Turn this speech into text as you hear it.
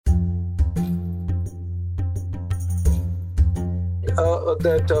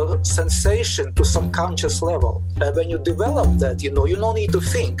that sensation to subconscious level. When you develop that, you don't need to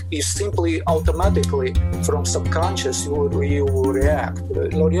think. You simply automatically from subconscious you will react.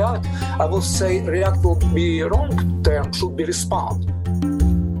 React, I will say react will be wrong term, should be respond.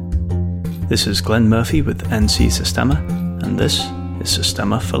 This is Glenn Murphy with NC Sistema, and this is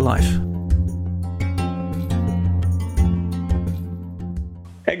Sistema for Life.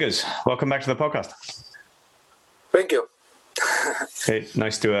 Hey guys, welcome back to the podcast. Thank you. Hey,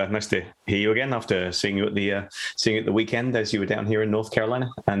 nice to hear you again after seeing you at the weekend as you were down here in North Carolina,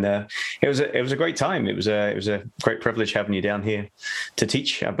 and it was a great time. It was a great privilege having you down here to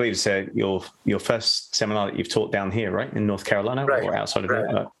teach. I believe it's your first seminar that you've taught down here, right, in North Carolina, right, or outside of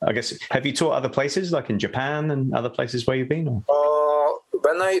it. I guess, have you taught other places like in Japan and other places where you've been?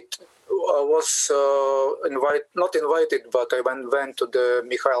 When I was not invited, but I went to the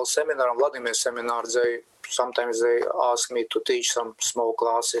Mikhail seminar and Vladimir seminar. Sometimes they ask me to teach some small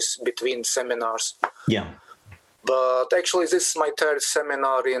classes between seminars. Yeah. But actually, this is my third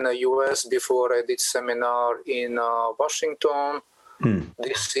seminar in the U.S. Before I did seminar in Washington,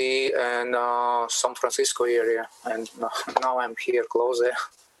 D.C., and San Francisco area. And now I'm here closer.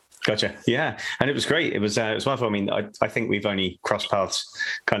 Gotcha. Yeah, and it was great. It was wonderful. I mean, I think we've only crossed paths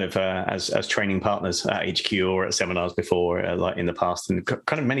kind of as training partners at HQ or at seminars before, like in the past, and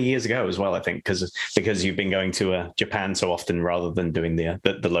kind of many years ago as well. I think because you've been going to Japan so often rather than doing the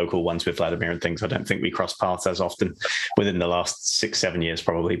local ones with Vladimir and things. I don't think we crossed paths as often within the last 6-7 years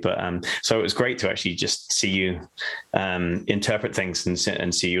probably. But so it was great to actually just see you interpret things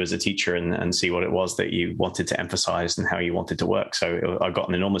and see you as a teacher and see what it was that you wanted to emphasize and how you wanted to work. So I got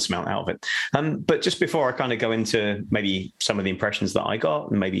an enormous amount out of it. But just before I kind of go into maybe some of the impressions that I got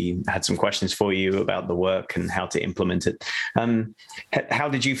and maybe had some questions for you about the work and how to implement it. How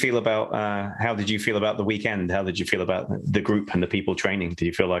did you feel about the weekend? How did you feel about the group and the people training? Did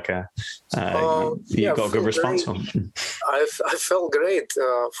you feel like you got a good response? I felt great.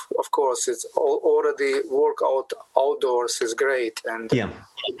 Of course, it's already workout outdoors is great and good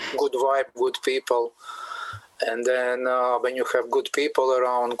vibe, good people. And then when you have good people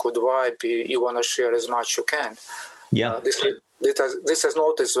around, good vibe, you want to share as much you can. Yeah. This has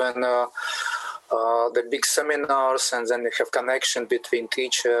noticed when the big seminars, and then you have connection between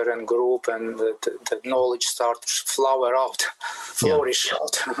teacher and group, and the knowledge starts flourish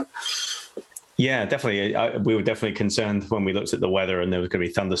out. Yeah, definitely. We were definitely concerned when we looked at the weather and there was going to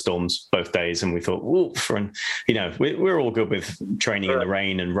be thunderstorms both days. And we thought, oof, and, we're all good with training in the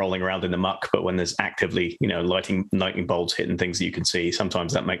rain and rolling around in the muck. But when there's actively, lightning bolts hitting things that you can see,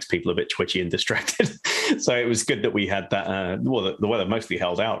 sometimes that makes people a bit twitchy and distracted. So it was good that we had that. The weather mostly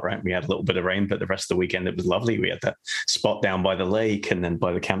held out, right? We had a little bit of rain, but the rest of the weekend, it was lovely. We had that spot down by the lake and then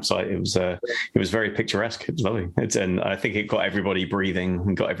by the campsite. It was very picturesque. It was lovely. And I think it got everybody breathing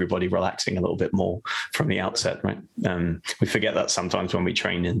and got everybody relaxing a little bit more from the outset, right? We forget that sometimes when we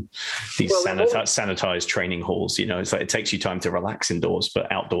train in these sanitized training halls. It's like it takes you time to relax indoors, but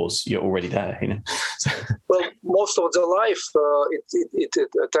outdoors you're already there. Well, most of the life,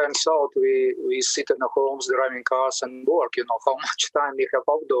 it turns out we sit in our homes, driving cars, and work. How much time we have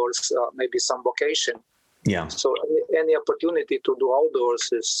outdoors? Maybe some vacation. Yeah. So any opportunity to do outdoors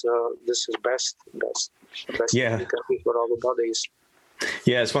is best. Yeah. We can do for our bodies.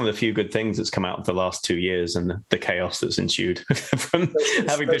 Yeah, it's one of the few good things that's come out of the last 2 years and the chaos that's ensued from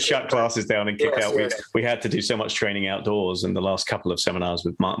having to shut classes down and kick out. We had to do so much training outdoors, and the last couple of seminars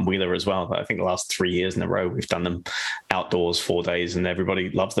with Martin Wheeler as well. But I think the last 3 years in a row, we've done them outdoors 4 days and everybody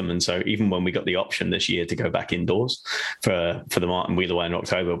loves them. And so even when we got the option this year to go back indoors for the Martin Wheeler one in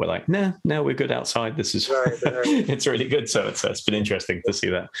October, we're like, no, we're good outside. This is, right. It's really good. So it's been interesting to see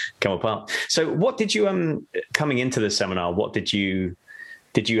that come apart. So what did you, coming into this seminar,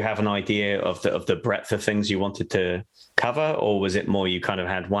 did you have an idea of the breadth of things you wanted to cover, or was it more you kind of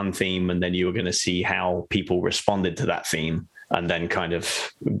had one theme and then you were going to see how people responded to that theme and then kind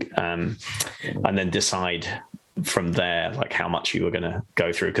of and then decide from there like how much you were going to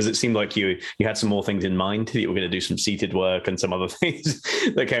go through? Because it seemed like you had some more things in mind, that you were going to do some seated work and some other things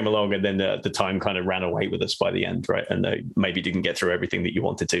that came along, and then the time kind of ran away with us by the end, right? And maybe didn't get through everything that you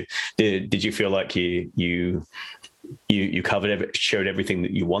wanted to. Did you feel like you covered showed everything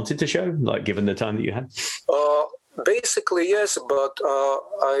that you wanted to show, like given the time that you had? Basically, yes, but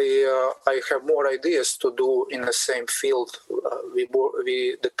I have more ideas to do in the same field.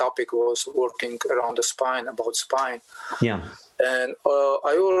 The topic was working around the spine, about spine. Yeah. And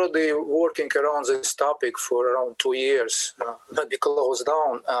I already working around this topic for around 2 years. When we closed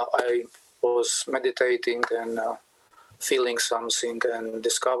down, I was meditating and feeling something and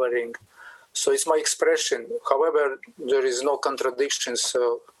discovering So it's my expression. However, there is no contradictions,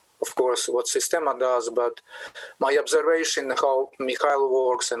 of course, what Systema does, but my observation how Mikhail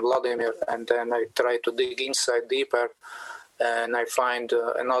works and Vladimir, and then I try to dig inside deeper, and I find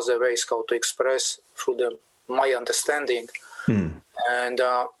another ways how to express through my understanding. And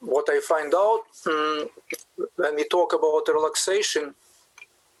what I find out when we talk about relaxation,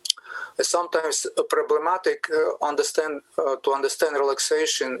 sometimes problematic to understand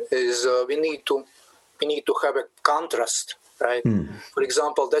relaxation is we need to have a contrast, right? For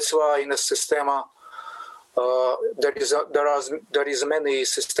example, that's why in a Systema there is many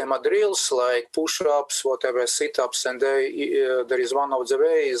Systema drills like push-ups, whatever, sit-ups, and there is one of the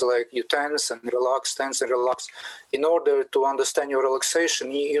ways like you tense and relax. In order to understand your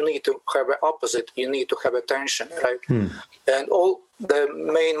relaxation, you need to have an opposite. You need to have a tension, right? And all the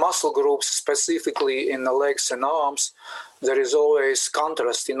main muscle groups, specifically in the legs and arms, there is always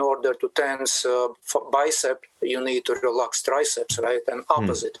contrast. In order to tense bicep, you need to relax triceps, right? And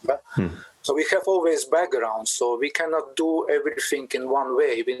opposite. Right? So we have always background, so we cannot do everything in one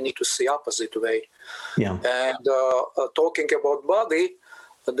way. We need to see opposite way. Yeah. And talking about body,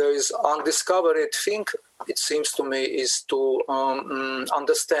 there is undiscovered thing, it seems to me, is to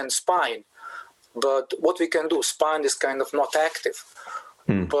understand spine. But what we can do, spine is kind of not active.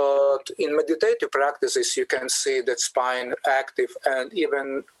 But in meditative practices, you can see that spine active, and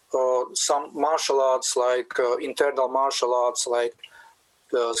even some martial arts, like internal martial arts, like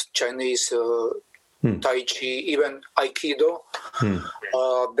Chinese Tai Chi, even Aikido,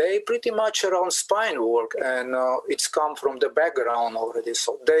 they pretty much around spine work, and it's come from the background already.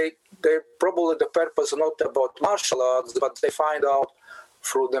 So they probably the purpose not about martial arts, but they find out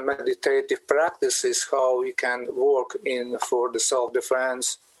through the meditative practices how we can work for the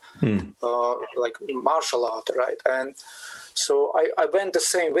self-defense, like martial art, right? And so I went the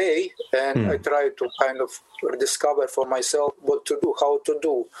same way, and I tried to kind of discover for myself what to do, how to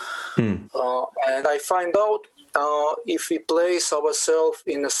do. And I find out if we place ourselves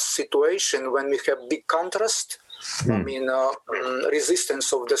in a situation when we have big contrast, I mean,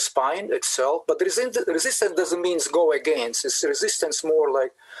 resistance of the spine itself, but resistance doesn't mean go against. It's resistance more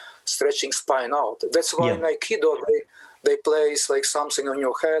like stretching spine out. That's why in Aikido they place like something on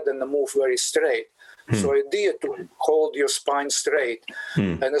your head and move very straight. So idea to hold your spine straight,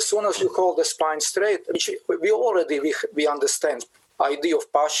 and as soon as you hold the spine straight, which we understand, idea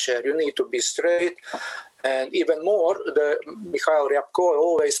of posture, you need to be straight, and even more, the Mikhail Ryabko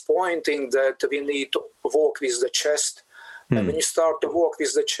always pointing that we need to walk with the chest, and when you start to walk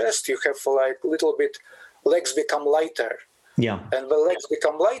with the chest, you have like a little bit legs become lighter, and when legs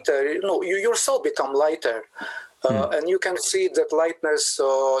become lighter, you yourself become lighter. And you can see that lightness,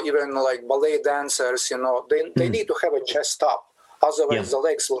 even like ballet dancers, they need to have a chest up, otherwise the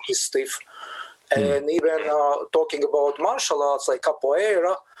legs will be stiff. And even talking about martial arts like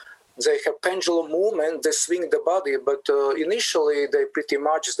capoeira, they have pendulum movement, they swing the body, but initially they pretty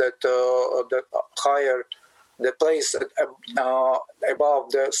much the higher the place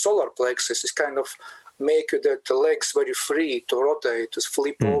above the solar plexus is kind of make the legs very free to rotate, to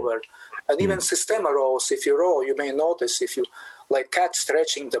flip over. And even Systema rolls, if you roll, you may notice if you, like cat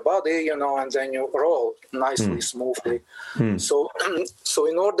stretching the body, and then you roll nicely, smoothly. So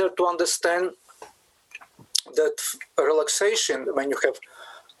in order to understand that relaxation, when you have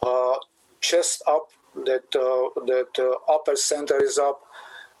chest up, that upper center is up,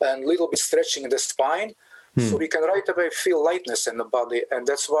 and little bit stretching the spine, so we can right away feel lightness in the body. And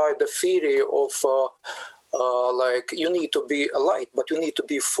that's why the theory of like you need to be light, but you need to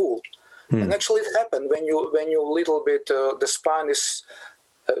be full. And actually it happens when you little bit, the spine is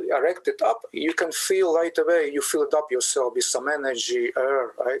erected up, you can feel right away, you fill it up yourself with some energy,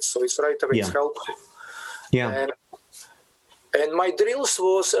 air, right? So it's right away, it's helpful. And my drills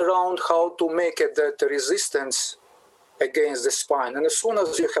was around how to make it that resistance against the spine. And as soon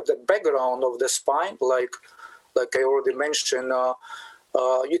as you have the background of the spine, like I already mentioned,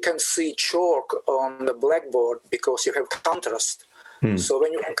 you can see chalk on the blackboard because you have contrast. So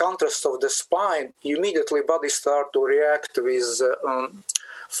when you have contrast of the spine, immediately body start to react with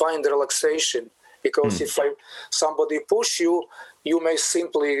find relaxation. Because if somebody push you, you may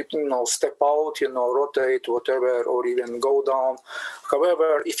simply step out, rotate, whatever, or even go down.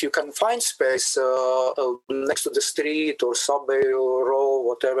 However, if you can find space next to the street or subway or roll,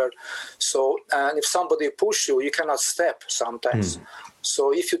 whatever, and if somebody push you, you cannot step sometimes.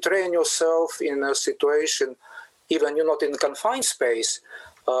 So if you train yourself in a situation, even you're not in confined space,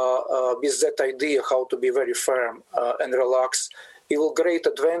 with that idea how to be very firm and relax, it will great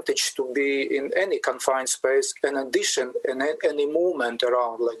advantage to be in any confined space. In addition, in any movement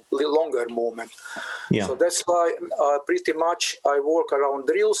around, like longer movement. Yeah. So that's why pretty much I work around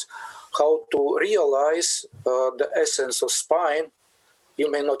drills, how to realize the essence of spine. You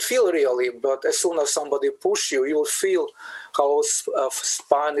may not feel really, but as soon as somebody push you, you'll feel how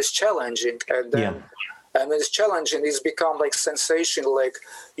spine is challenging. And then, and when it's challenging, it's become like sensation, like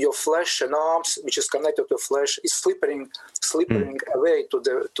your flesh and arms, which is connected to flesh, is slipping away to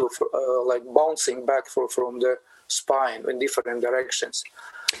like bouncing back from the spine in different directions.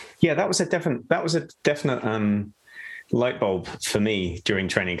 Yeah, that was a definite light bulb for me during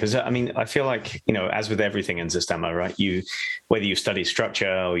training, because I mean, I feel like, you know, as with everything in Systema, right, whether you study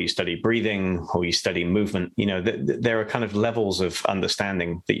structure or you study breathing or you study movement, you know, there are kind of levels of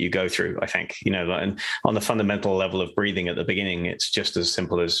understanding that you go through, I think, you know, and on the fundamental level of breathing at the beginning, it's just as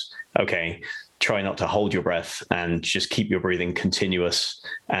simple as, okay, try not to hold your breath and just keep your breathing continuous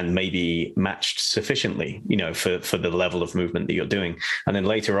and maybe matched sufficiently, you know, for the level of movement that you're doing. And then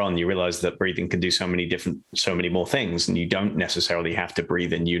later on, you realize that breathing can do so many more things, and you don't necessarily have to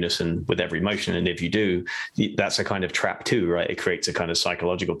breathe in unison with every motion. And if you do, that's a kind of trap too, right? It creates a kind of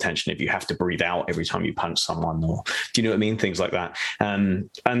psychological tension if you have to breathe out every time you punch someone, or do you know what I mean? Things like that.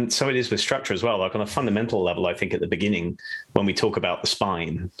 And so it is with structure as well. Like on a fundamental level, I think at the beginning, when we talk about the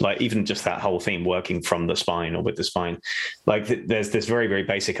spine, like even just that whole thing, working from the spine or with the spine, like there's this very, very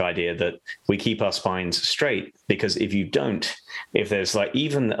basic idea that we keep our spines straight, because if you don't, if there's like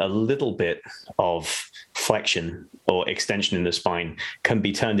even a little bit of flexion or extension in the spine, can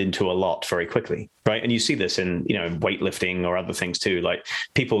be turned into a lot very quickly, right? And you see this in, you know, weightlifting or other things too. Like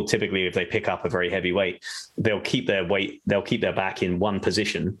people typically, if they pick up a very heavy weight, they'll keep their back in one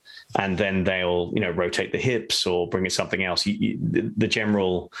position, and then they'll, you know, rotate the hips or bring it something else. The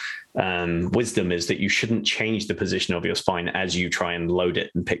general wisdom is that you shouldn't change the position of your spine as you try and load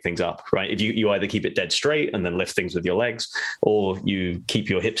it and pick things up, right? If you either keep it dead straight and then lift things with your legs, or you keep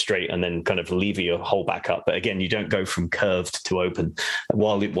your hips straight and then kind of lever your whole back up. But again, you don't go from curved to open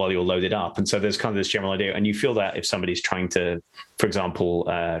while you're loaded up. And so there's kind of this general idea. And you feel that if somebody's trying to, for example,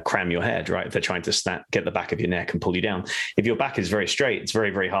 cram your head, right? If they're trying to get the back of your neck and pull you down, if your back is very straight, it's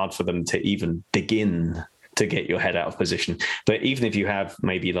very, very hard for them to even begin to get your head out of position. But even if you have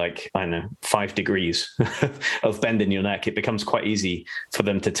maybe like, I don't know, 5 degrees of bend in your neck, it becomes quite easy for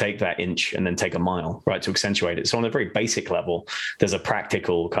them to take that inch and then take a mile, right, to accentuate it. So on a very basic level, there's a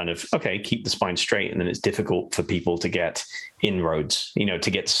practical kind of, okay, keep the spine straight. And then it's difficult for people to get inroads, you know,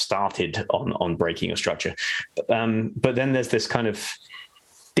 to get started on breaking your structure. But then there's this kind of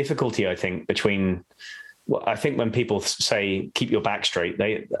difficulty, I think, between, well, I think when people say keep your back straight,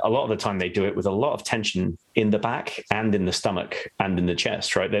 a lot of the time they do it with a lot of tension in the back and in the stomach and in the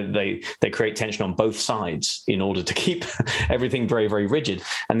chest, right? They create tension on both sides in order to keep everything very, very rigid.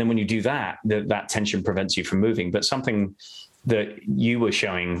 And then when you do that tension prevents you from moving. But something that you were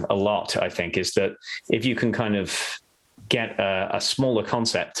showing a lot, I think, is that if you can kind of get a smaller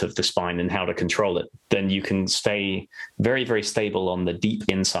concept of the spine and how to control it, then you can stay very, very stable on the deep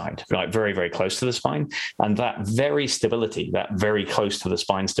inside, like very, very close to the spine. And that very stability, that very close to the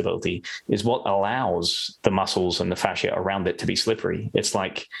spine stability, is what allows the muscles and the fascia around it to be slippery. It's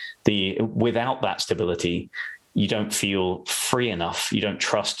like without that stability, you don't feel free enough. You don't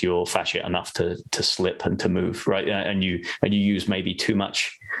trust your fascia enough to slip and to move, right? And you use maybe too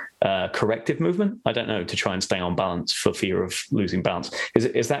much corrective movement, I don't know, to try and stay on balance for fear of losing balance.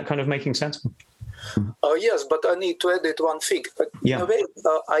 Is that kind of making sense? Yes, but I need to edit one thing. Yeah. In a way,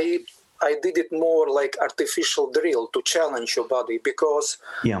 I did it more like artificial drill to challenge your body, because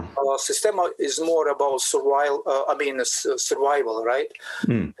Systema is more about survival. Survival, right?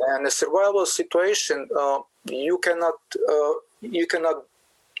 Mm. And a survival situation, you cannot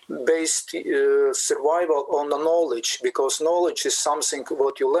base survival on the knowledge, because knowledge is something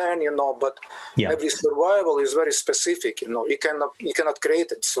what you learn, you know. But every survival is very specific, you know. You cannot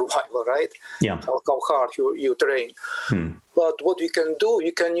create a survival, right? Yeah. How hard you train. Hmm. But what you can do,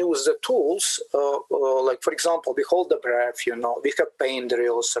 you can use the tools, like for example, we hold the breath, you know. We have pain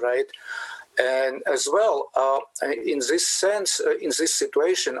drills, right? And as well, in this sense, in this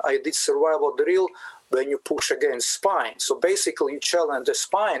situation, I did survival drill when you push against spine. So basically you challenge the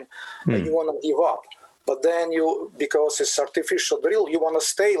spine and you want to give up. But then because it's artificial drill, you want to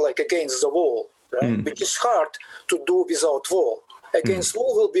stay like against the wall, right? Which is hard to do without wall. Against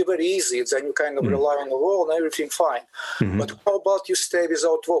wall will be very easy. Then you kind of rely on the wall and everything fine. Mm-hmm. But how about you stay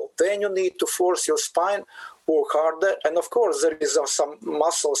without wall? Then you need to force your spine work harder, and of course there is some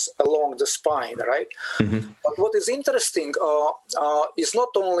muscles along the spine, right? But what is interesting is not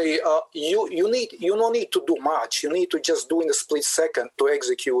only you don't need to do much. You need to just do in a split second to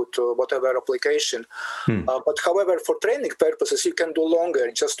execute whatever application. But however, for training purposes, you can do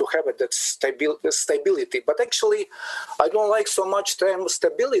longer just to have that stability. But actually, I don't like so much term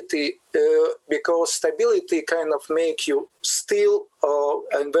stability because stability kind of make you still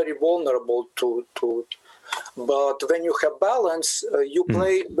and very vulnerable to. But when you have balance, you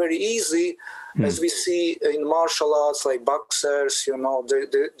play very easy, as we see in martial arts, like boxers,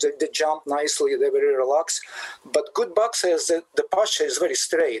 they jump nicely, they're very relaxed. But good boxers, the posture is very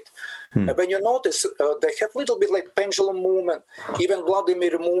straight. And when you notice, they have a little bit like pendulum movement. Even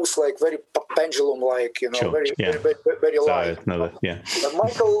Vladimir moves like very pendulum-like, very light.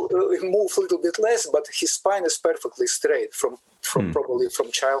 Michael moves a little bit less, but his spine is perfectly straight from probably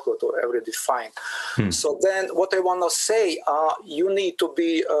from childhood or already fine. So then, what I want to say, you need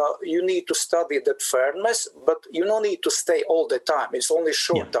to study that fairness, but you don't need to stay all the time. It's only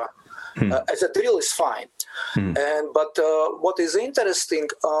short time. As a drill is fine. But what is interesting,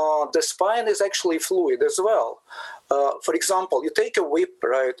 the spine is actually fluid as well. For example, you take a whip,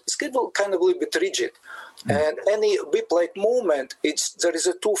 right? It's kind of a little bit rigid. And any whip-like movement, there is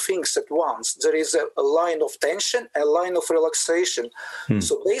two things at once. There is a line of tension and a line of relaxation.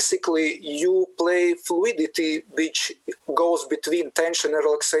 So basically, you play fluidity which goes between tension and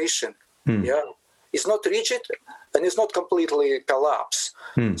relaxation. It's not rigid and it's not completely collapse.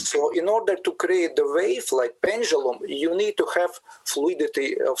 So in order to create the wave like pendulum, you need to have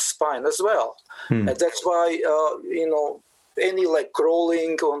fluidity of spine as well. And that's why, any like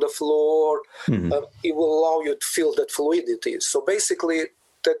crawling on the floor, it will allow you to feel that fluidity. So basically,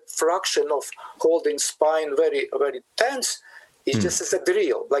 that fraction of holding spine very, very tense is just as a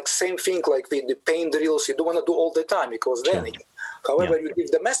drill. Like same thing like with the pain drills, you don't want to do all the time because then however, you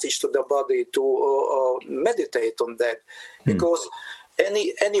give the message to the body to meditate on that, because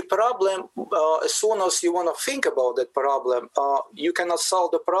any problem, as soon as you want to think about that problem, you cannot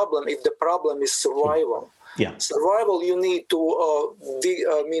solve the problem if the problem is survival. Survival, you need to,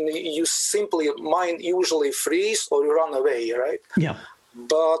 you simply mind usually freeze or you run away, right?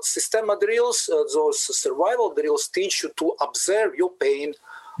 But Systema drills, those survival drills teach you to observe your pain,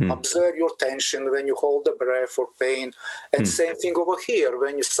 observe your tension when you hold the breath or pain. And same thing over here,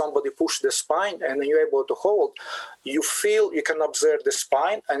 when somebody push the spine and you're able to hold, you can observe the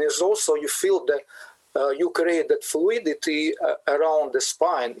spine, and it's also you feel that you create that fluidity around the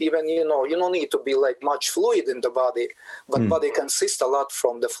spine. Even, you don't need to be like much fluid in the body, but body consists a lot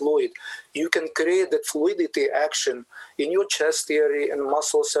from the fluid. You can create that fluidity action in your chest area and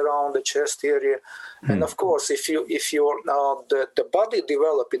muscles around the chest area. And of course, if the body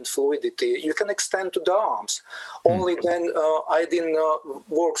develop in fluidity, you can extend to the arms. Only then I didn't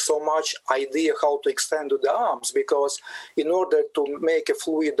work so much idea how to extend to the arms, because in order to make a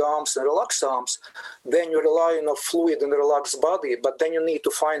fluid arms and relax arms, then you rely on a fluid and relaxed body, but then you need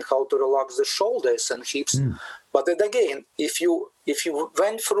to find how to relax the shoulders and hips. But then again, if you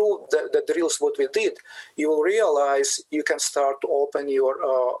went through the drills what we did, you will realize you can start to open your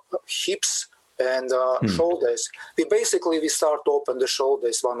hips and shoulders. We start to open the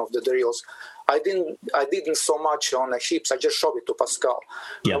shoulders, one of the drills. I didn't so much on the hips. I just showed it to Pascal.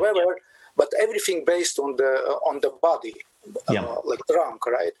 However, but everything based on the body, like trunk,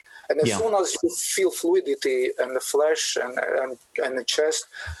 right? And as soon as you feel fluidity in the flesh and the chest,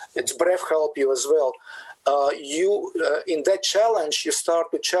 its breath help you as well. You in that challenge, you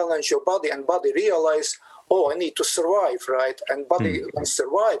start to challenge your body, and body realize, I need to survive, right? And body can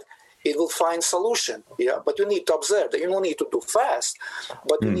survive. It will find solution, but you need to observe that. You don't need to do fast,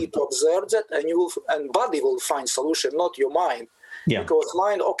 but you need to observe that, and body will find solution, not your mind. Because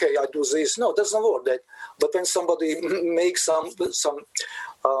mind, okay, I do this. No, it doesn't work that. But when somebody makes some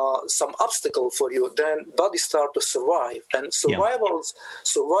obstacle for you, then body start to survive. And survival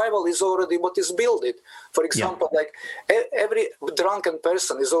is already what is built. For example, like every drunken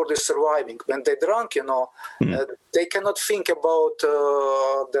person is already surviving. When they're drunk, they cannot think about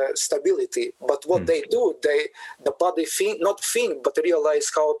the stability. But what they do, the body not think, but realize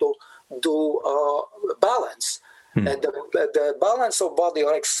how to do balance. And the balance of body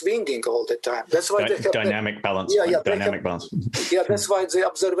like swinging all the time. That's why they have dynamic balance. Dynamic balance. That's why the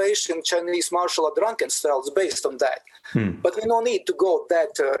observation Chinese martial art drunken style is based on that. But we don't need to go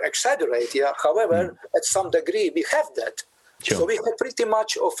that exaggerate. However, at some degree we have that. Sure. So we have pretty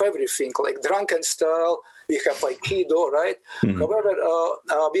much of everything, like drunken style. We have Aikido, right? However,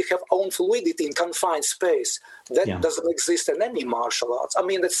 we have own fluidity in confined space. That doesn't exist in any martial arts. I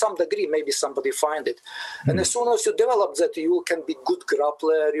mean, at some degree, maybe somebody find it. And as soon as you develop that, you can be good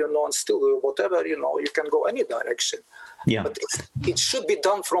grappler, and still whatever, you can go any direction. Yeah. But it should be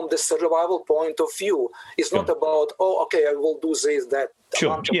done from the survival point of view. It's not about, I will do this, that.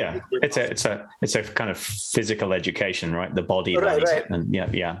 Sure. Yeah. It's a kind of physical education, right? The body. Right. And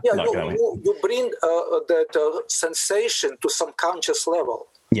you bring that sensation to some conscious level.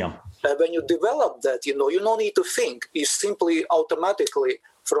 Yeah. When you develop that, you don't need to think. You simply automatically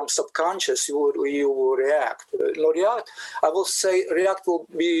from subconscious you react. React. I will say react will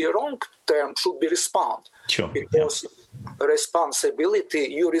be wrong term. Should be respond. Sure. Because responsibility,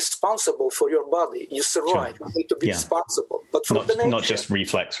 you're responsible for your body. You survive. Sure. You need to be responsible. But from the nature, not just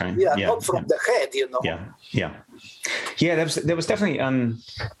reflex, right? Not from the head, Yeah, there was definitely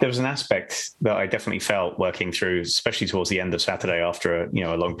there was an aspect that I definitely felt working through, especially towards the end of Saturday after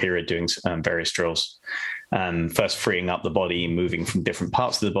a long period doing various drills. First freeing up the body, moving from different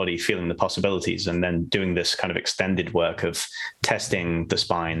parts of the body, feeling the possibilities, and then doing this kind of extended work of testing the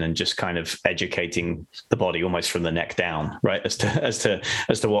spine and just kind of educating the body almost from the neck down, right? As to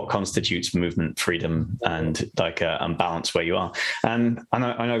what constitutes movement, freedom, and balance where you are. And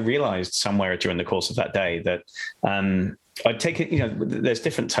I realized somewhere during the course of that day that I'd take it, there's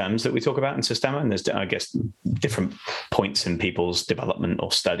different terms that we talk about in Systema, and there's, I guess, different points in people's development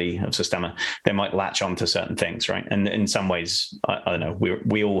or study of Systema. They might latch on to certain things, right? And in some ways, I don't know,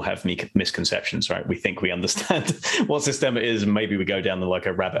 we all have misconceptions, right? We think we understand what Systema is, and maybe we go down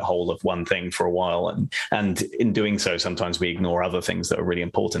a rabbit hole of one thing for a while. And in doing so, sometimes we ignore other things that are really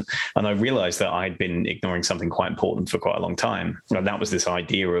important. And I realized that I'd been ignoring something quite important for quite a long time. And that was this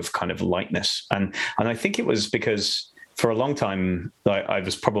idea of kind of lightness. And I think it was because for a long time, I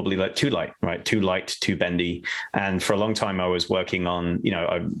was probably too light, right? Too light, too bendy. And for a long time, I was working on,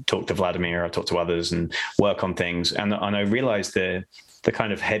 I talked to Vladimir, I talked to others and work on things. And I realized the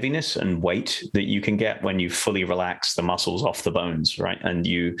kind of heaviness and weight that you can get when you fully relax the muscles off the bones, right? And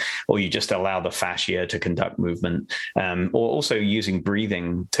you just allow the fascia to conduct movement, or also using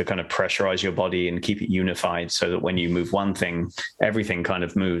breathing to kind of pressurize your body and keep it unified so that when you move one thing, everything kind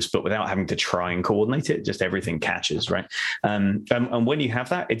of moves, but without having to try and coordinate it, just everything catches, right? And when you have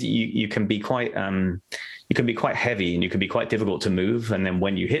that, you can be quite heavy and you can be quite difficult to move. And then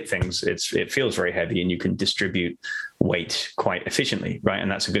when you hit things, it feels very heavy and you can distribute weight quite efficiently, right? And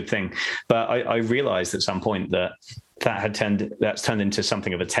that's a good thing. But I realized at some point that's turned into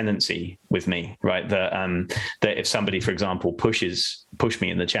something of a tendency with me, right? That if somebody, for example, push me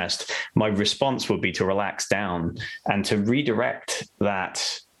in the chest, my response would be to relax down and to redirect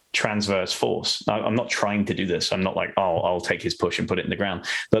that transverse force. I'm not trying to do this. I'm not like, I'll take his push and put it in the ground.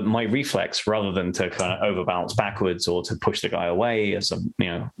 But my reflex, rather than to kind of overbalance backwards or to push the guy away, as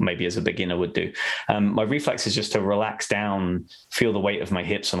maybe as a beginner would do, my reflex is just to relax down, feel the weight of my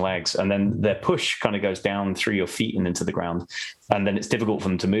hips and legs, and then their push kind of goes down through your feet and into the ground. And then it's difficult for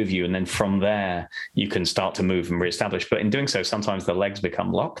them to move you. And then from there, you can start to move and reestablish. But in doing so, sometimes the legs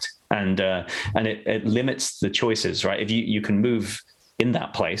become locked, and it limits the choices, right? If you can move in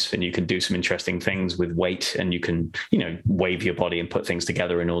that place and you can do some interesting things with weight, and you can, wave your body and put things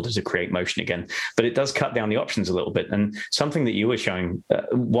together in order to create motion again. But it does cut down the options a little bit. And something that you were showing,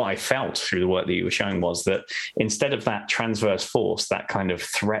 what I felt through the work that you were showing was that instead of that transverse force, that kind of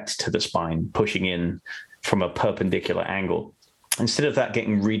threat to the spine pushing in from a perpendicular angle, instead of that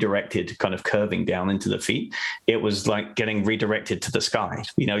getting redirected, kind of curving down into the feet, it was like getting redirected to the sky.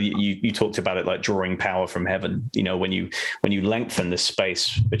 You talked about it like drawing power from heaven. When you lengthen the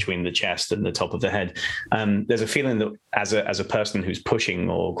space between the chest and the top of the head, there's a feeling that as a person who's pushing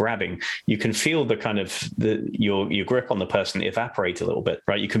or grabbing, you can feel the kind of your grip on the person evaporate a little bit,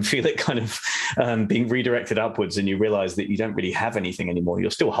 right? You can feel it kind of being redirected upwards, and you realize that you don't really have anything anymore. You're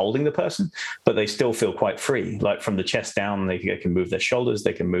still holding the person, but they still feel quite free. Like from the chest down, they can move their shoulders,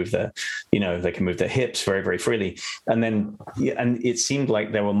 they can move their hips very, very freely. And it seemed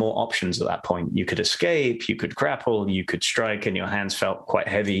like there were more options at that point. You could escape, you could grapple, you could strike, and your hands felt quite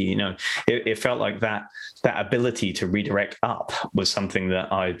heavy. It felt like that ability to redirect up was something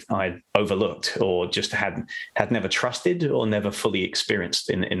that I'd overlooked, or just had never trusted or never fully experienced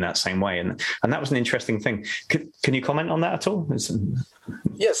in that same way. And that was an interesting thing. Can you comment on that at all?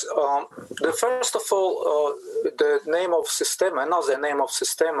 Yes. First of all, the name of Systema, another name of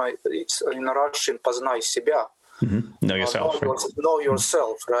Systema, it's in Russian "Познай себя." Mm-hmm. Know yourself. Know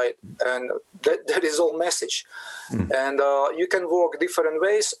yourself, right? And that is all message. Mm. And you can work different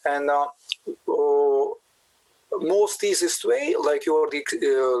ways. And most easiest way, like you already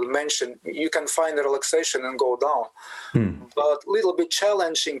mentioned, you can find a relaxation and go down. But a little bit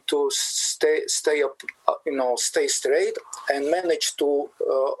challenging to stay up, stay straight and manage to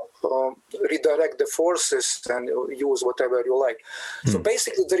redirect the forces and use whatever you like. So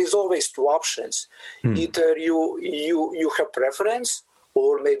basically, there is always two options. Either you have preference,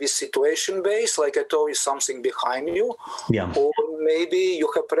 or maybe situation-based, like I told you, something behind you, or maybe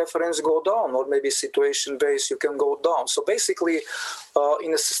you have preference go down, or maybe situation-based, you can go down. So basically,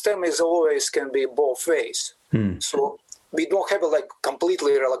 in a system, is always can be both ways. So we don't have a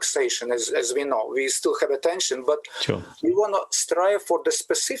completely relaxation, as we know. We still have a tension, but we want to strive for the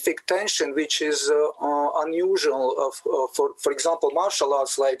specific tension, which is unusual. For example, martial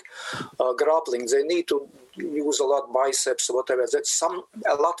arts like grappling, they need to use a lot biceps, whatever. That's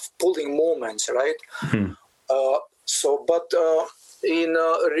a lot of pulling movements, right? In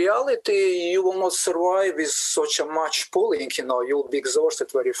reality, you will not survive with such a much pulling. You'll be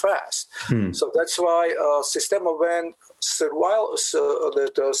exhausted very fast. So that's why system of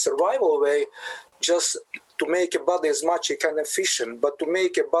survival way, just to make a body as much efficient. But to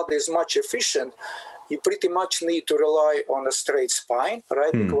make a body as much efficient, you pretty much need to rely on a straight spine,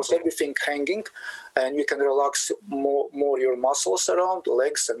 right? Because everything hanging, and you can relax more your muscles around,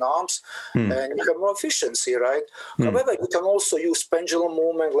 legs and arms, and you have more efficiency, right? However, you can also use pendulum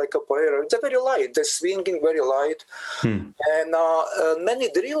movement like capoeira. They're very light, they're swinging very light. And many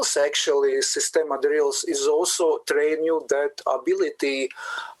drills, actually, Systema drills, is also train you that ability.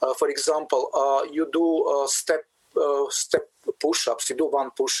 For example, you do step push-ups. You do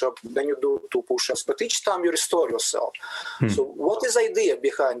one push-up, then you do two push-ups, but each time you restore yourself. So what is the idea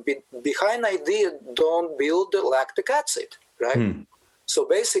behind? Behind idea, don't build the lactic acid, right? So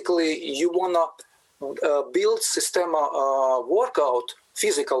basically, you want to build Systema workout,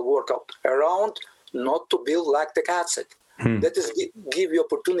 physical workout, around not to build lactic acid. That is give you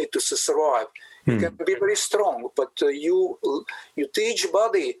opportunity to survive. You can be very strong, but you teach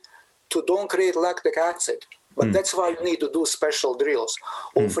body to don't create lactic acid. But that's why you need to do special drills.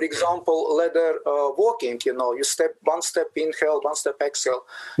 Or, for example, ladder walking, you step one step inhale, one step exhale.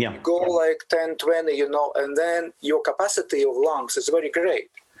 You go like 10, 20, and then your capacity of lungs is very great.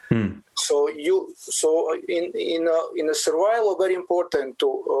 So in a survival, very important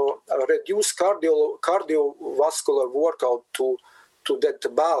to reduce cardiovascular workout to that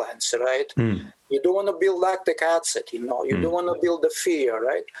balance, right? You don't want to build lactic acid, you don't want to build the fear,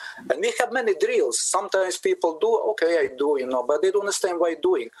 right? And we have many drills. Sometimes people do, okay, I do, but they don't understand why you're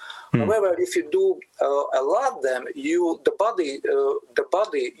doing. However, if you do a lot of them, you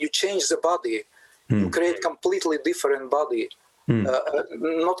change the body. You create completely different body.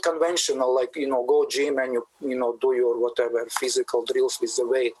 Not conventional, like, go gym and you do your whatever physical drills with the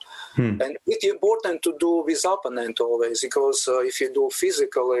weight. And it's important to do with opponent always, because if you do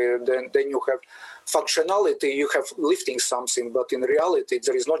physically, then you have functionality, you have lifting something, but in reality,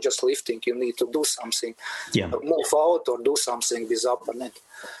 there is not just lifting. You need to do something, move out or do something with opponent.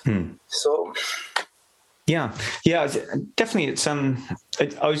 So. Yeah, definitely. It's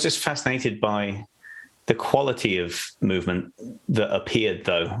I was just fascinated by the quality of movement that appeared,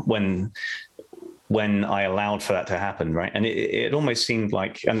 though, when I allowed for that to happen, right? And it almost seemed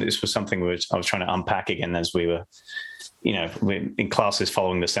like, and this was something I was trying to unpack again as we were, in classes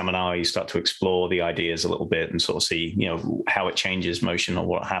following the seminar, you start to explore the ideas a little bit and sort of see, how it changes motion or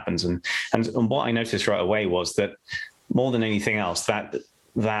what happens. And what I noticed right away was that more than anything else,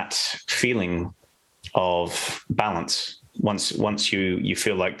 that feeling of balance, once you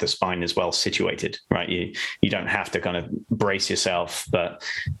feel like the spine is well situated, right? You don't have to kind of brace yourself, but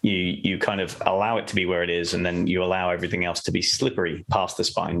you kind of allow it to be where it is, and then you allow everything else to be slippery past the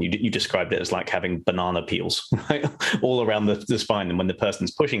spine. You described it as like having banana peels, right? All around the spine, and when the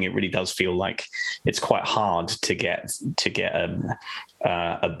person's pushing, it really does feel like it's quite hard to get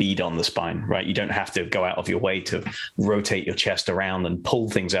a bead on the spine, right? You don't have to go out of your way to rotate your chest around and pull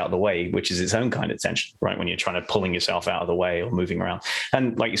things out of the way, which is its own kind of tension, right? When you're trying to pulling yourself out of the way or moving around.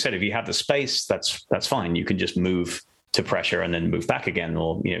 And like you said, if you have the space, that's fine. You can just move to pressure and then move back again,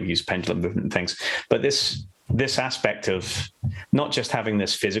 or use pendulum movement and things. But this aspect of not just having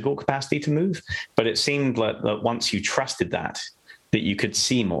this physical capacity to move, but it seemed like that once you trusted that you could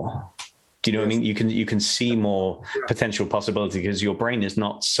see more. Do you know what I mean? You can see more potential possibility because your brain is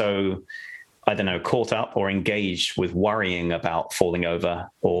not so, I don't know, caught up or engaged with worrying about falling over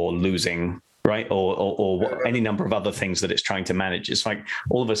or losing right? Or any number of other things that it's trying to manage. It's like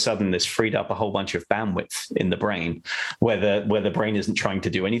all of a sudden this freed up a whole bunch of bandwidth in the brain where the brain isn't trying to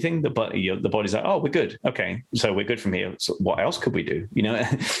do anything. The body's like, oh, we're good. Okay, so we're good from here. So what else could we do?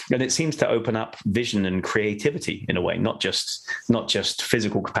 And it seems to open up vision and creativity in a way, not just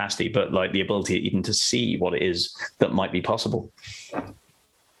physical capacity, but like the ability even to see what it is that might be possible.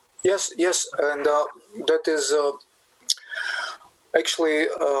 Yes, and that is actually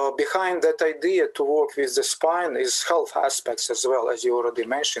behind that idea to work with the spine is health aspects as well, as you already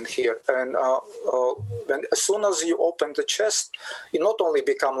mentioned here. And when, as soon as you open the chest, you not only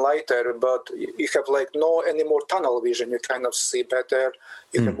become lighter, but you have like no any more tunnel vision. You kind of see better.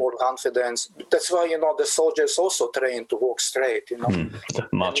 You have more confidence. That's why, the soldiers also train to walk straight,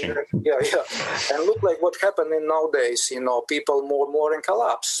 Marching. And look like what happening nowadays, people more in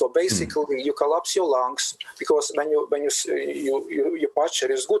collapse. So basically you collapse your lungs because when your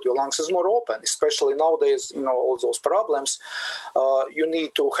posture is good, your lungs is more open, especially nowadays, all those problems. You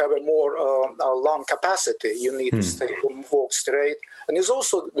need to have a more lung capacity. You need to walk straight. And it's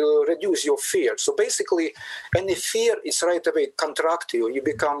also reduce your fear. So basically, any fear is right away contract you. You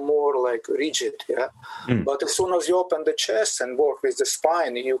become more like rigid. Yeah. But as soon as you open the chest and work with the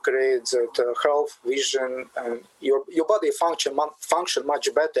spine, you create that health, vision, and your body function much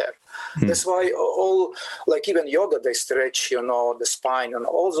better. That's why all, like even yoga, they stretch, the spine, and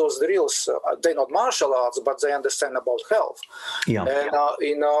all those drills. They're not martial arts, but they understand about health. Yeah. And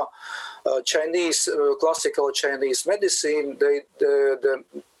in Chinese, classical Chinese medicine,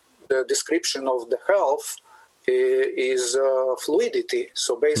 the description of the health is fluidity.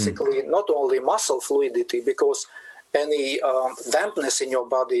 So basically, not only muscle fluidity, because any dampness in your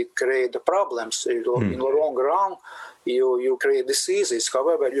body create problems. In the long run, you create diseases.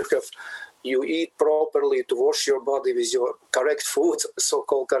 However, you eat properly to wash your body with your correct foods,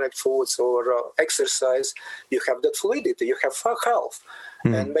 so-called correct foods, or exercise, you have that fluidity, you have health.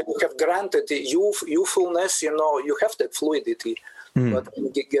 And when you have granted youthfulness, you have that fluidity. But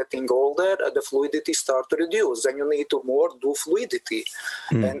when you getting older, the fluidity start to reduce. Then you need to more do fluidity.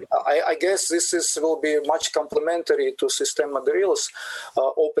 And I guess this will be much complementary to Systema drills,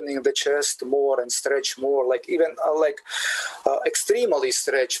 opening the chest more and stretch more, like even extremely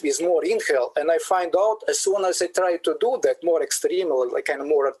stretch with more inhale. And I find out as soon as I try to do that more extremely, like kind of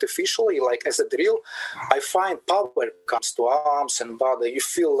more artificially, like as a drill, I find power comes to arms and body. You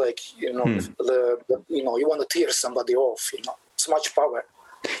feel like, you want to tear somebody off, It's much power.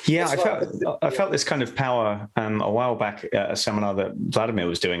 Yeah, I felt this kind of power a while back at a seminar that Vladimir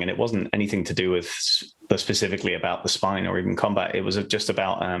was doing, and it wasn't anything to do with specifically about the spine or even combat. It was just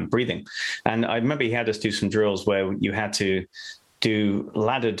about breathing. And I remember he had us do some drills where you had to do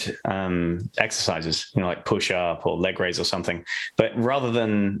laddered exercises, like push up or leg raise or something. But rather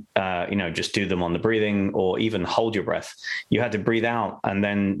than, just do them on the breathing or even hold your breath, you had to breathe out and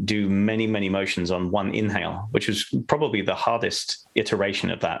then do many, many motions on one inhale, which was probably the hardest iteration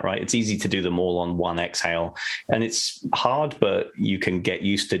of that, right? It's easy to do them all on one exhale. And it's hard, but you can get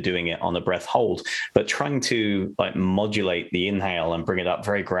used to doing it on a breath hold. But trying to modulate the inhale and bring it up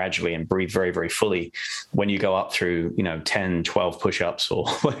very gradually and breathe very, very fully when you go up through, 10, 12 push-ups or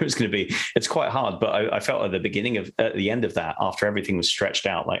whatever it's going to be, it's quite hard. But I felt at the end of that, after everything was stretched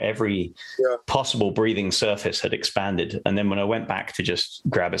out, like every possible breathing surface had expanded. And then when I went back to just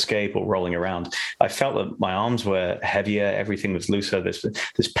grab escape or rolling around, I felt that my arms were heavier, everything was looser.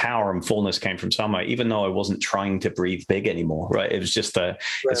 This power and fullness came from somewhere, even though I wasn't trying to breathe big anymore, right? It was just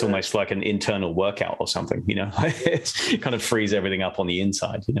it's almost like an internal workout or something, it kind of frees everything up on the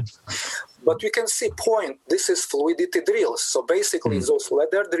inside, But we can see this is fluidity drills. So basically those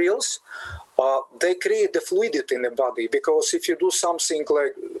leather drills, they create the fluidity in the body, because if you do something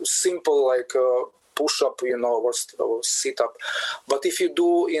like simple, like push-up, or sit-up, but if you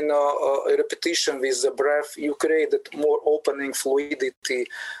do in a repetition with the breath, you create more opening fluidity.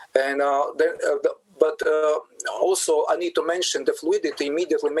 And also I need to mention the fluidity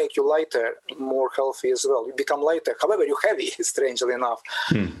immediately make you lighter, more healthy as well. You become lighter. However, you're heavy, strangely enough.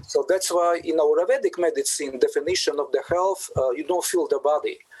 So that's why in our Ayurvedic medicine definition of the health, you don't feel the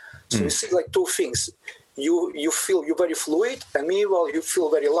body. So you see like two things. You feel you're very fluid, and meanwhile you feel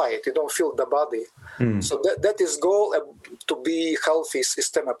very light. You don't feel the body. So that is goal to be healthy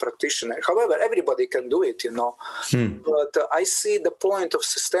Systema practitioner. However, everybody can do it, But I see the point of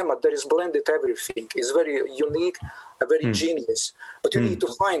Systema. There is blended everything. It's very unique. very genius. But you need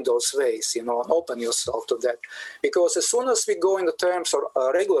to find those ways, and open yourself to that. Because as soon as we go in the terms of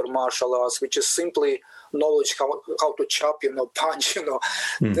regular martial arts, which is simply knowledge how to chop, punch,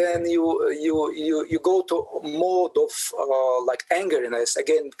 then you go to mode of like angeriness,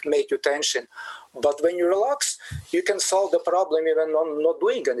 again, make you tension. But when you relax, you can solve the problem even on not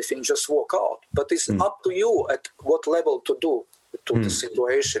doing anything, just walk out. But it's up to you at what level to do to the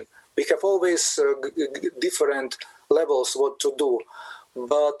situation. We have always different levels what to do.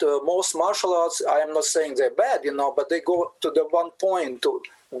 But most martial arts, I am not saying they're bad, but they go to the one point to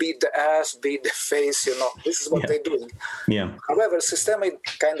beat the ass, beat the face, this is what they're doing. Yeah. However, systemic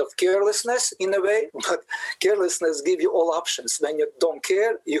kind of carelessness in a way, but carelessness gives you all options. When you don't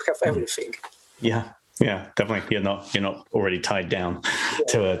care, you have everything. Yeah, definitely. You're not already tied down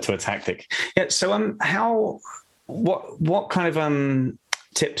to a tactic. Yeah. So, what kind of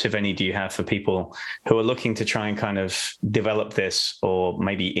tips, if any, do you have for people who are looking to try and kind of develop this, or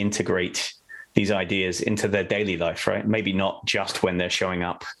maybe integrate these ideas into their daily life, right? Maybe not just when they're showing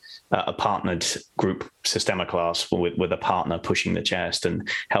up a partnered group Systema class with a partner pushing the chest and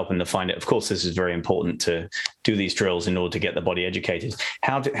helping to find it. Of course, this is very important to do these drills in order to get the body educated.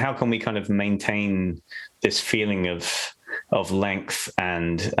 How can we kind of maintain this feeling of length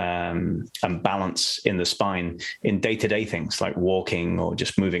and balance in the spine in day-to-day things like walking or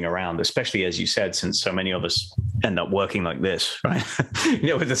just moving around, especially, as you said, since so many of us end up working like this, right?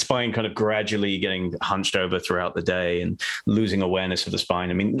 With the spine kind of gradually getting hunched over throughout the day and losing awareness of the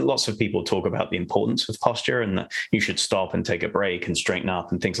spine. I mean, lots of people talk about the importance of posture and that you should stop and take a break and straighten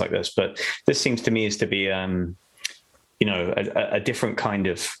up and things like this. But this seems to me is to be a different kind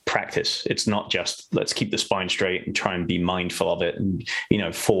of practice. It's not just let's keep the spine straight and try and be mindful of it and,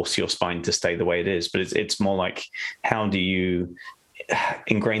 force your spine to stay the way it is. But it's more like, how do you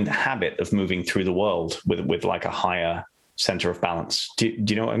ingrain the habit of moving through the world with like a higher center of balance? Do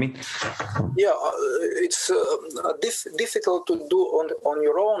you know what I mean? Yeah, it's difficult to do on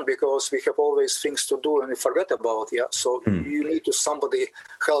your own because we have always things to do and we forget about. Yeah, so you need somebody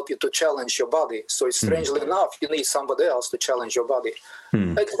help you to challenge your body. So it's strangely enough, you need somebody else to challenge your body.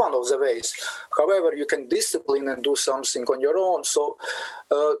 That's one of the ways. However, you can discipline and do something on your own. So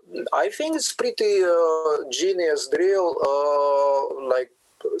I think it's pretty genius drill, like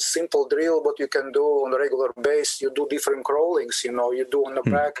simple drill, what you can do on a regular basis. You do different crawlings, you do on the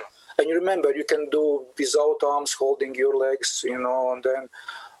back. And you remember, you can do without arms, holding your legs, and then,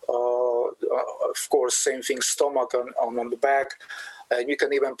 of course, same thing, stomach on the back. And you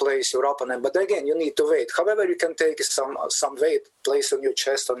can even place your opponent. But again, you need to wait. However, you can take some weight, place on your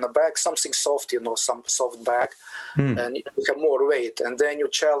chest, on the back, something soft, some soft back, and you have more weight. And then you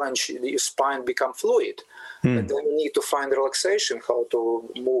challenge your spine, become fluid. And then you need to find relaxation, how to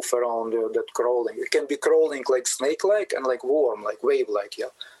move around that crawling. It can be crawling like snake-like and like worm, like wave-like,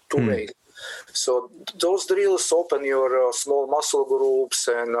 two-way. So those drills open your small muscle groups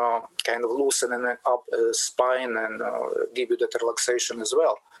and kind of loosen up spine and give you that relaxation as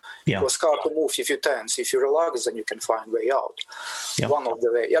well. Yeah. It was hard to move if you tense. If you relax, then you can find way out. Yeah. One of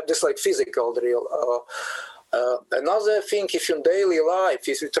the way. Yeah, just like physical drill. Another thing, if in daily life,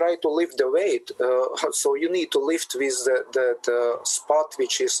 if you try to lift the weight, so you need to lift with that spot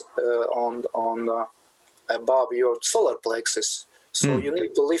which is on above your solar plexus. So you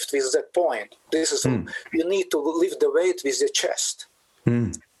need to lift with that point. This is you need to lift the weight with the chest.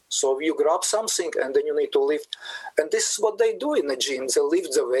 So you grab something and then you need to lift. And this is what they do in the gym. They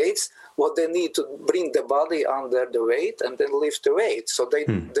lift the weights, what they need to bring the body under the weight and then lift the weight. So they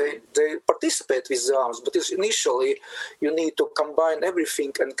participate with the arms. But initially, you need to combine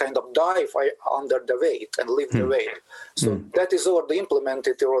everything and kind of dive under the weight and lift the weight. So that is already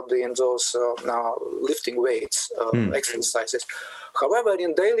implemented already in those lifting weights exercises. However,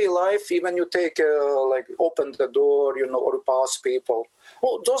 in daily life, even you take, open the door, or pass people.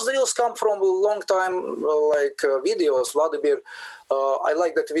 Well, those drills come from a long time, videos. Vladimir, I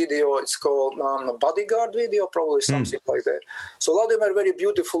like that video. It's called Bodyguard video, probably something like that. So Vladimir very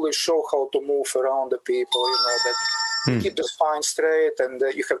beautifully show how to move around the people, that you keep the spine straight and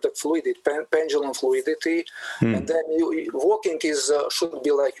you have that fluidity, pendulum fluidity. And then walking is should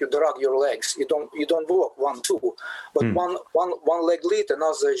be like you drag your legs. You don't walk 1, 2, but one leg lead,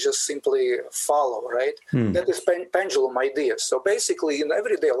 another just simply follow, right? That is pendulum idea. So basically in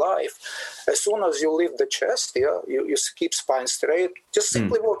everyday life, as soon as you lift the chest, you keep spine straight, just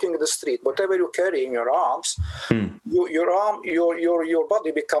simply walking in the street, whatever you carry in your arms, your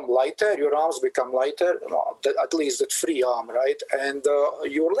body become lighter, your arms become lighter, at least that free arm, right? And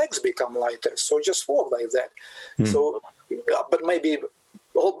your legs become lighter. So just walk like that. So, but maybe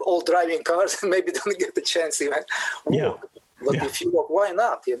all driving cars and maybe don't get the chance even walk. But if you walk, why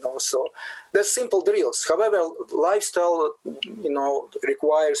not? So there's simple drills. However, lifestyle,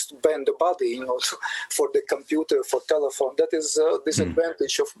 requires to bend the body, for the computer, for telephone. That is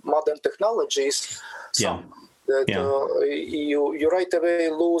disadvantage of modern technologies. You right away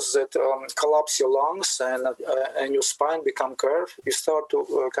lose that, collapse your lungs and your spine become curved. You start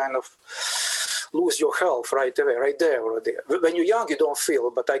to kind of lose your health right away, right there already. When you're young, you don't feel,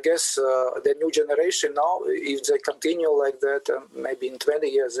 but I guess the new generation now, if they continue like that, maybe in 20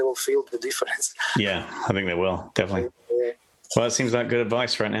 years they will feel the difference. Yeah, I think they will, definitely. Well, it seems like good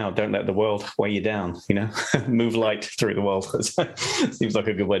advice right now. Don't let the world weigh you down, move light through the world. Seems like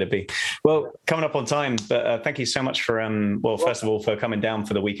a good way to be. Well, coming up on time, but thank you so much for, first of all, for coming down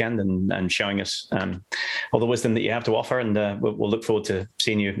for the weekend and showing us all the wisdom that you have to offer. And we'll look forward to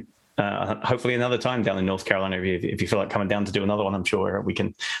seeing you hopefully another time down in North Carolina. If you feel like coming down to do another one, I'm sure we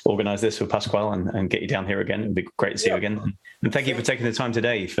can organize this with Pasquale and get you down here again. It'd be great to see you again. And thank you for taking the time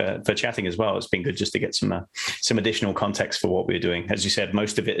today for chatting as well. It's been good just to get some additional context for what we're doing. As you said,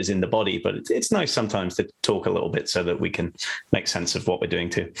 most of it is in the body, but it's nice sometimes to talk a little bit so that we can make sense of what we're doing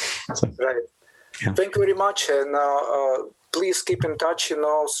too. Right. Yeah. Thank you very much. And please keep in touch,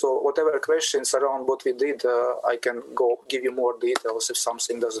 so whatever questions around what we did, I can go give you more details if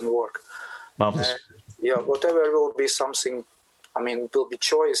something doesn't work. Marvelous. Whatever will be something, will be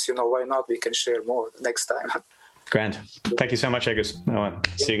choice, why not? We can share more next time. Grand. Thank you so much, Egos.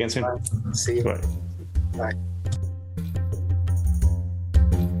 See you again soon. Bye. See you. Bye. Bye.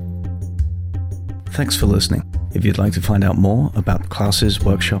 Thanks for listening. If you'd like to find out more about classes,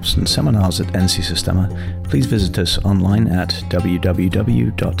 workshops, and seminars at NC Sistema, please visit us online at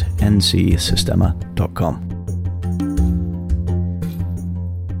www.ncsistema.com.